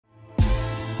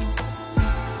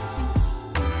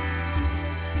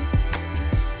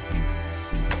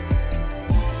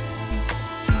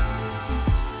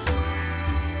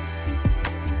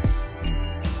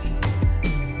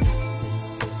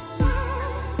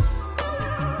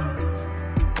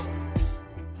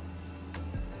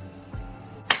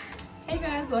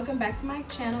welcome back to my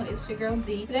channel. It's your girl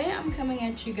D. Today I'm coming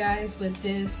at you guys with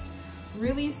this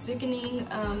really sickening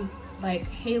like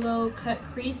halo cut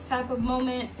crease type of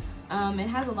moment. It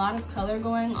has a lot of color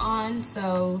going on,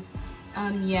 so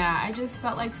yeah, I just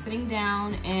felt like sitting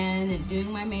down and doing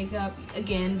my makeup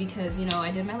again because, you know, I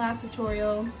did my last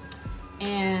tutorial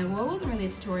and, well, it wasn't really a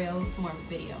tutorial, it was more of a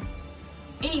video.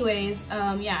 Anyways,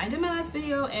 yeah, I did my last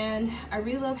video and I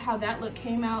really love how that look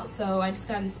came out, so I just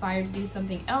got inspired to do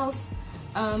something else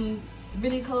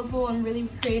really colorful and really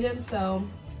creative. So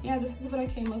yeah, this is what I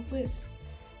came up with.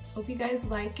 Hope you guys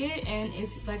like it, and if,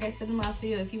 like I said in the last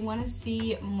video, if you want to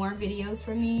see more videos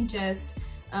from me, just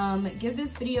give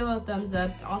this video a thumbs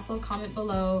up. Also comment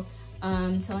below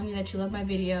telling me that you love my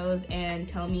videos and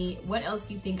tell me what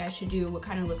else you think I should do, what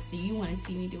kind of looks do you want to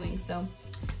see me doing. So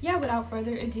yeah, without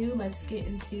further ado, let's get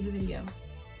into the video.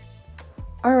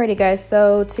 Alrighty guys,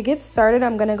 so to get started,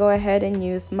 I'm going to go ahead and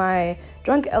use my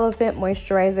Drunk Elephant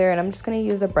moisturizer, and I'm just going to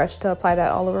use a brush to apply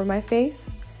that all over my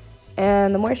face.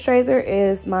 And the moisturizer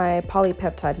is my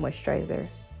polypeptide moisturizer.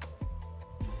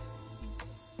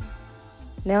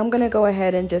 Now I'm going to go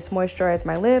ahead and just moisturize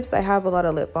my lips. I have a lot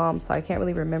of lip balm, so I can't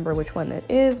really remember which one that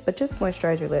is, but just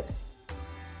moisturize your lips.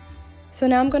 So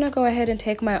now I'm going to go ahead and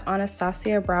take my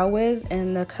Anastasia Brow Wiz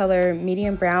in the color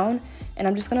medium brown, and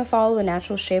I'm just going to follow the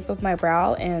natural shape of my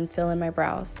brow and fill in my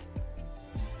brows.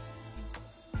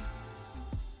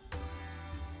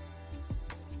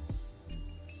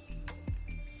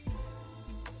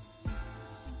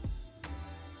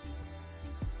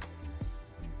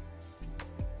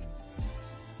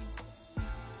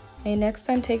 Okay, next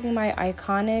I'm taking my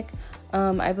iconic,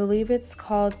 I believe it's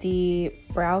called the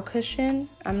Brow Cushion.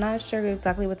 I'm not sure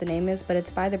exactly what the name is, but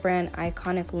it's by the brand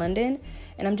Iconic London.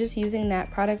 And I'm just using that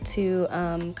product to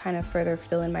kind of further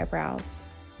fill in my brows.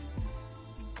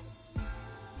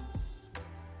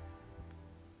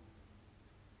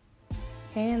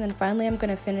 Okay, and then finally I'm going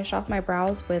to finish off my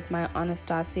brows with my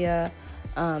Anastasia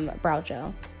brow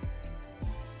gel.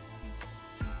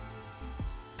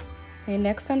 Okay,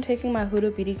 next I'm taking my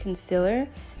Huda Beauty concealer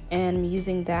and I'm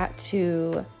using that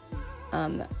to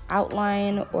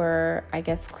outline, or I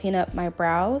guess clean up my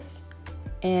brows,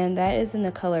 and that is in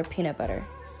the color Peanut Butter.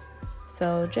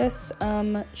 So just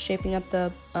shaping up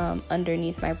the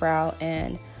underneath my brow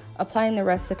and applying the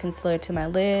rest of the concealer to my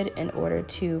lid in order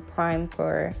to prime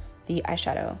for the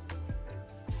eyeshadow.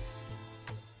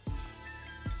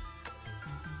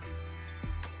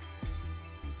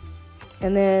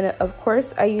 And then of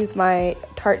course I use my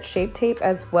Tarte Shape Tape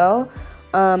as well.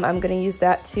 I'm going to use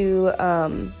that to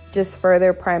just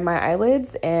further prime my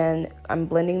eyelids, and I'm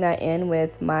blending that in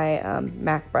with my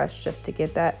MAC brush just to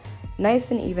get that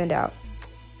nice and evened out.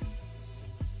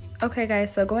 Okay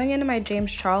guys, so going into my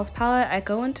James Charles palette, I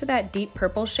go into that deep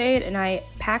purple shade and I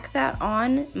pack that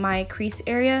on my crease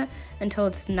area until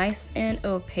it's nice and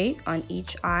opaque on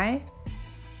each eye.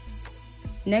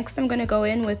 Next, I'm going to go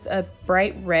in with a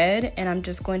bright red and I'm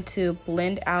just going to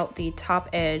blend out the top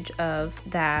edge of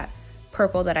that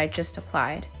purple that I just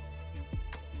applied.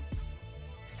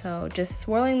 So just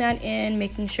swirling that in,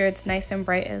 making sure it's nice and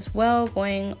bright as well,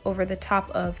 going over the top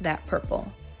of that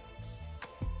purple.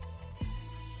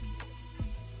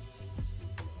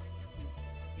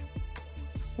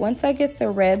 Once I get the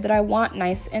red that I want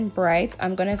nice and bright,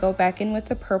 I'm going to go back in with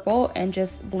the purple and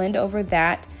just blend over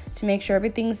that to make sure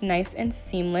everything's nice and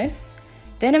seamless.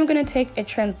 Then I'm going to take a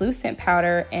translucent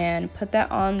powder and put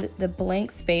that on the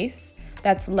blank space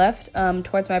that's left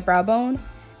towards my brow bone,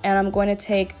 and I'm going to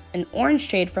take an orange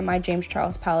shade from my James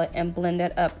Charles palette and blend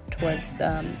it up towards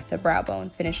the brow bone,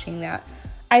 finishing that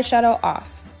eyeshadow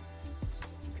off.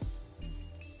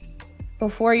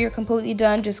 Before you're completely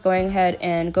done, just going ahead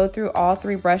and go through all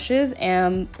three brushes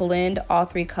and blend all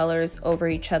three colors over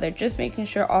each other, just making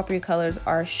sure all three colors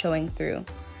are showing through.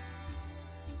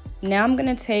 Now I'm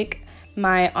going to take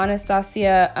my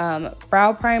Anastasia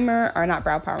brow primer, or not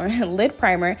brow primer, lid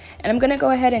primer, and I'm going to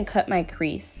go ahead and cut my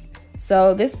crease.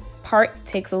 So this part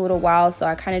takes a little while, so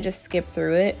I kind of just skip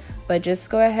through it, but just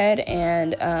go ahead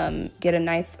and get a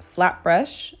nice flat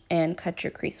brush and cut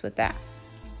your crease with that.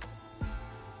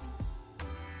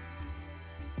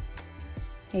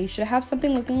 Okay, you should have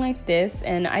something looking like this,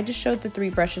 and I just showed the three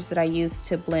brushes that I used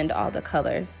to blend all the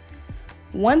colors.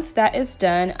 Once that is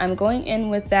done, I'm going in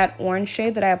with that orange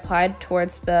shade that I applied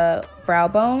towards the brow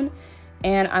bone,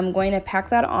 and I'm going to pack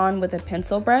that on with a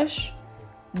pencil brush.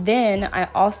 Then I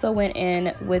also went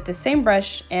in with the same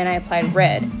brush and I applied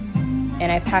red,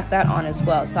 and I packed that on as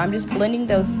well. So I'm just blending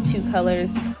those two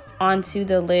colors onto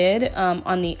the lid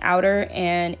on the outer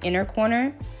and inner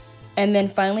corner. And then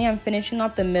finally I'm finishing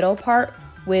off the middle part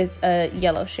with a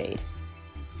yellow shade.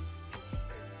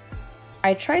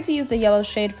 I tried to use the yellow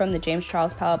shade from the James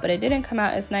Charles palette, but it didn't come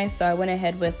out as nice, so I went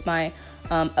ahead with my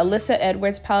Alyssa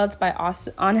Edwards palettes by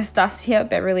Anastasia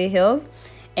Beverly Hills,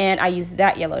 and I used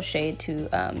that yellow shade to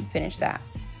finish that.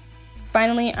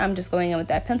 Finally, I'm just going in with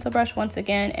that pencil brush once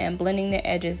again and blending the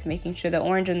edges, making sure the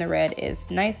orange and the red is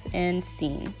nice and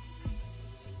seen.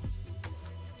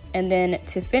 And then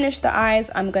to finish the eyes,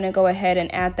 I'm going to go ahead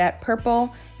and add that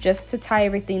purple just to tie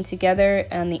everything together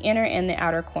on the inner and the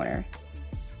outer corner.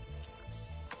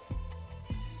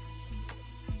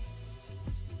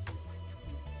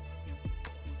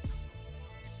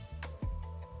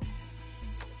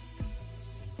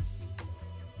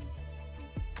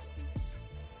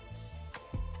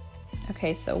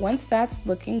 Okay, so once that's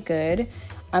looking good,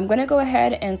 I'm gonna go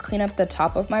ahead and clean up the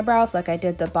top of my brows like I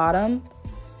did the bottom.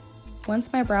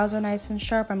 Once my brows are nice and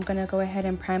sharp, I'm gonna go ahead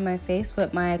and prime my face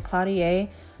with my Cloudier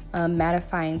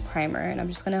mattifying primer, and I'm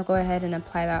just gonna go ahead and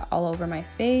apply that all over my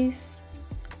face.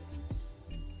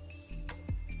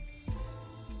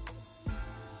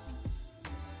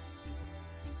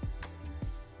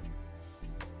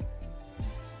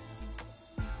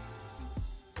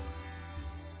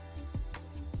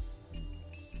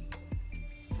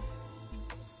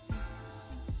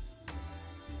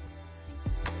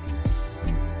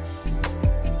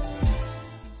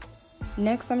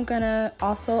 Next, I'm gonna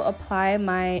also apply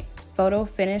my Photo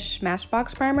Finish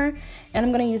Smashbox primer, and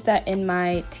I'm gonna use that in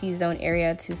my T-zone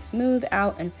area to smooth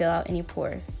out and fill out any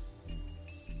pores.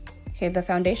 Okay, the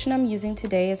foundation I'm using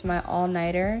today is my All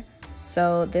Nighter.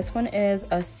 So this one is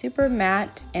a super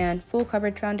matte and full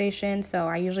coverage foundation, so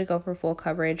I usually go for full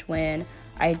coverage when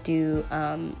I do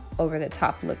over the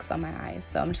top looks on my eyes.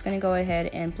 So I'm just gonna go ahead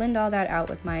and blend all that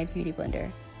out with my Beauty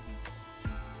Blender.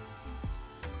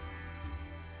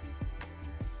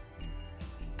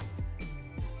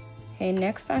 Okay,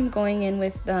 next I'm going in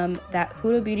with that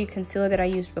Huda Beauty concealer that I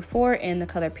used before in the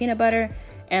color Peanut Butter,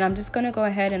 and I'm just going to go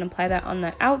ahead and apply that on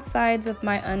the outsides of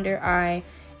my under eye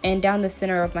and down the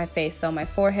center of my face, so my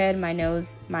forehead, my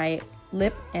nose, my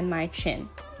lip, and my chin.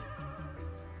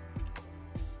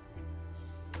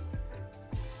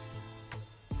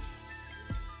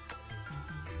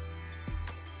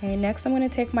 Okay, next I'm going to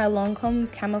take my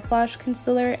Lancome Camouflage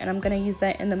Concealer, and I'm going to use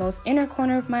that in the most inner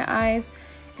corner of my eyes,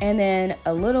 and then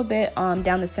a little bit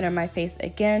down the center of my face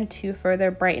again to further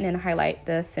brighten and highlight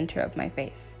the center of my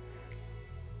face.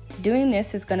 Doing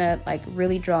this is gonna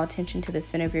really draw attention to the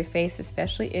center of your face,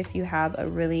 especially if you have a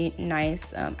really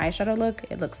nice eyeshadow look.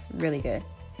 It looks really good.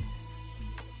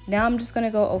 Now I'm just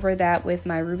gonna go over that with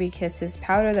my Ruby Kisses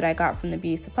powder that I got from the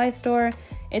beauty supply store.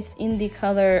 It's in the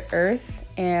color Earth,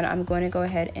 and I'm going to go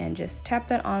ahead and just tap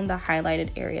that on the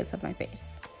highlighted areas of my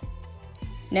face.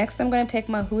 Next, I'm going to take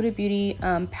my Huda Beauty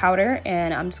powder,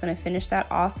 and I'm just going to finish that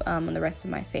off on the rest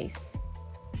of my face.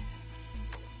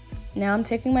 Now I'm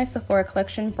taking my Sephora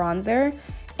Collection bronzer,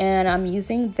 and I'm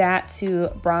using that to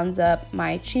bronze up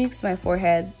my cheeks, my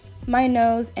forehead, my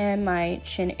nose, and my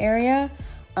chin area.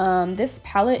 This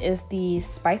palette is the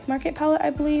Spice Market palette,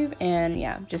 I believe, and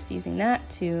yeah, just using that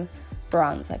to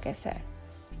bronze, like I said.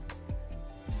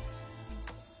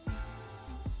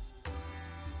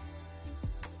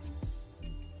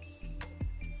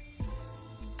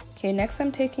 Okay, next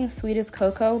I'm taking Sweet as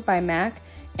Cocoa by MAC,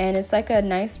 and it's like a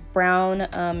nice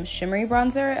brown shimmery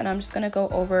bronzer, and I'm just gonna go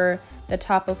over the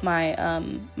top of my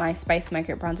my Spice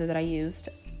Market bronzer that I used.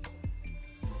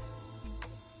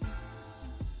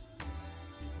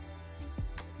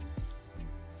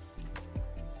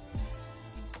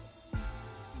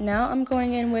 Now I'm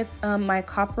going in with my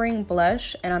Coppering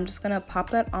blush, and I'm just gonna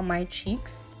pop that on my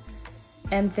cheeks,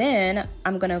 and then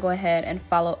I'm gonna go ahead and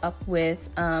follow up with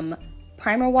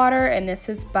primer water, and this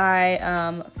is by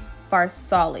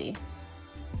Farsali.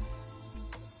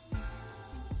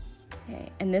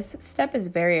 Okay, and this step is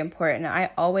very important.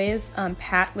 I always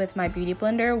pat with my beauty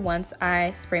blender once I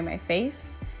spray my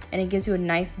face, and it gives you a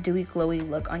nice dewy glowy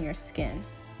look on your skin.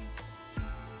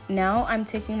 Now I'm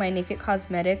taking my Naked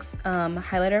Cosmetics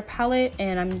highlighter palette,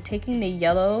 and I'm taking the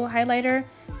yellow highlighter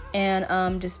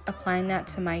and just applying that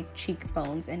to my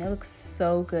cheekbones, and it looks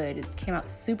so good. It came out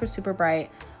super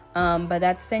bright. But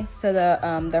that's thanks to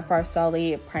the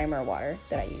Farsali primer water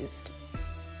that I used.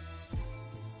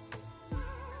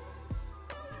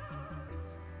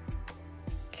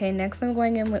 Okay, next I'm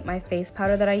going in with my face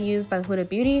powder that I used by Huda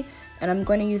Beauty, and I'm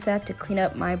going to use that to clean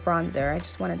up my bronzer. I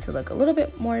just want it to look a little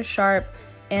bit more sharp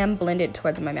and blend it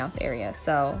towards my mouth area.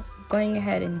 So going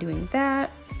ahead and doing that.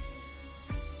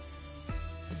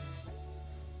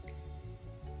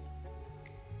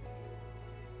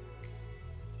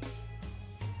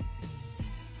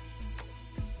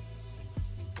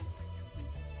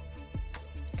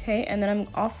 Okay, and then I'm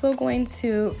also going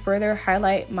to further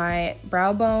highlight my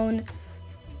brow bone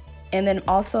and then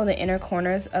also the inner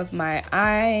corners of my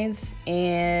eyes,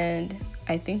 and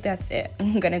I think that's it.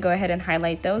 I'm gonna go ahead and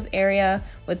highlight those area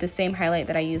with the same highlight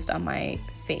that I used on my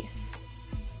face.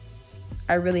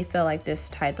 I really feel like this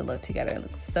tied the look together. It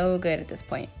looks so good at this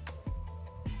point.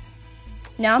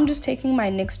 Now I'm just taking my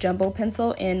NYX Jumbo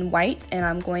pencil in white, and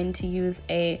I'm going to use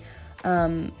a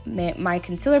my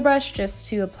concealer brush just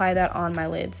to apply that on my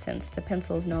lid since the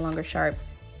pencil is no longer sharp.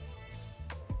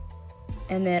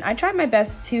 And then I tried my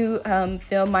best to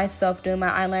film myself doing my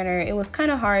eyeliner. It was kind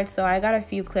of hard, so I got a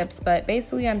few clips, but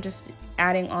basically I'm just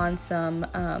adding on some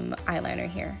eyeliner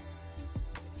here.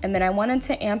 And then I wanted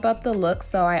to amp up the look,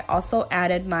 so I also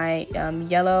added my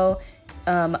yellow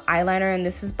eyeliner, and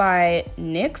this is by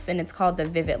NYX, and it's called the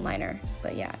Vivid Liner.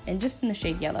 But yeah, and just in the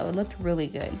shade yellow, it looked really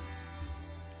good.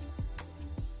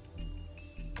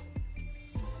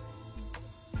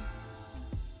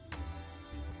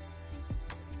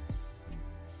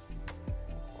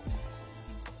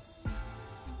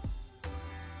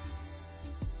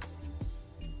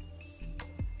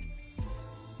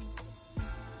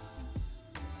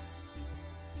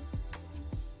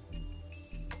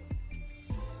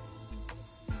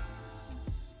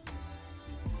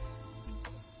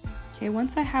 Okay,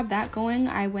 once I have that going,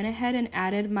 I went ahead and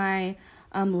added my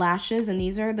lashes, and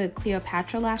these are the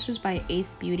Cleopatra lashes by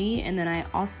Ace Beauty, and then I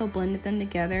also blended them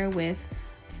together with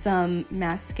some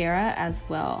mascara as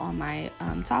well on my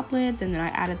top lids, and then I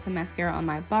added some mascara on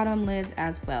my bottom lids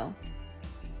as well.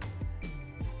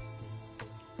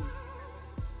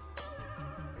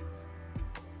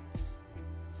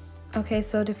 Okay,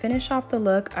 so to finish off the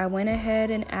look, I went ahead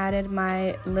and added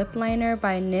my lip liner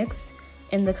by NYX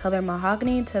in the color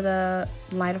Mahogany to the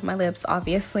line of my lips,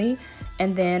 obviously.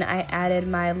 And then I added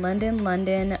my London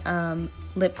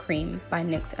lip cream by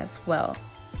NYX as well.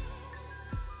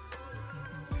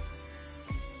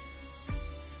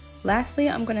 Lastly,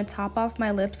 I'm gonna top off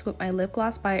my lips with my lip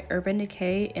gloss by Urban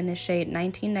Decay in the shade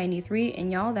 1993,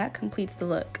 and y'all, that completes the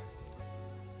look.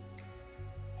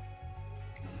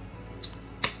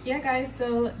 Yeah guys,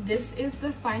 so this is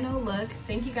the final look.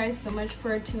 Thank you guys so much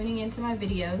for tuning into my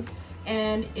videos.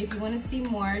 And if you want to see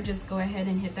more, just go ahead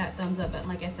and hit that thumbs up button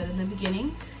like I said in the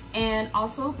beginning. And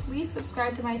also, please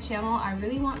subscribe to my channel. I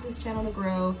really want this channel to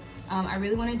grow. I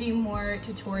really want to do more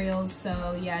tutorials.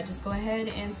 So yeah, just go ahead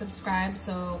and subscribe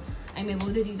so I'm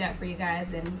able to do that for you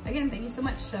guys. And again, thank you so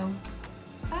much. So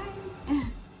bye.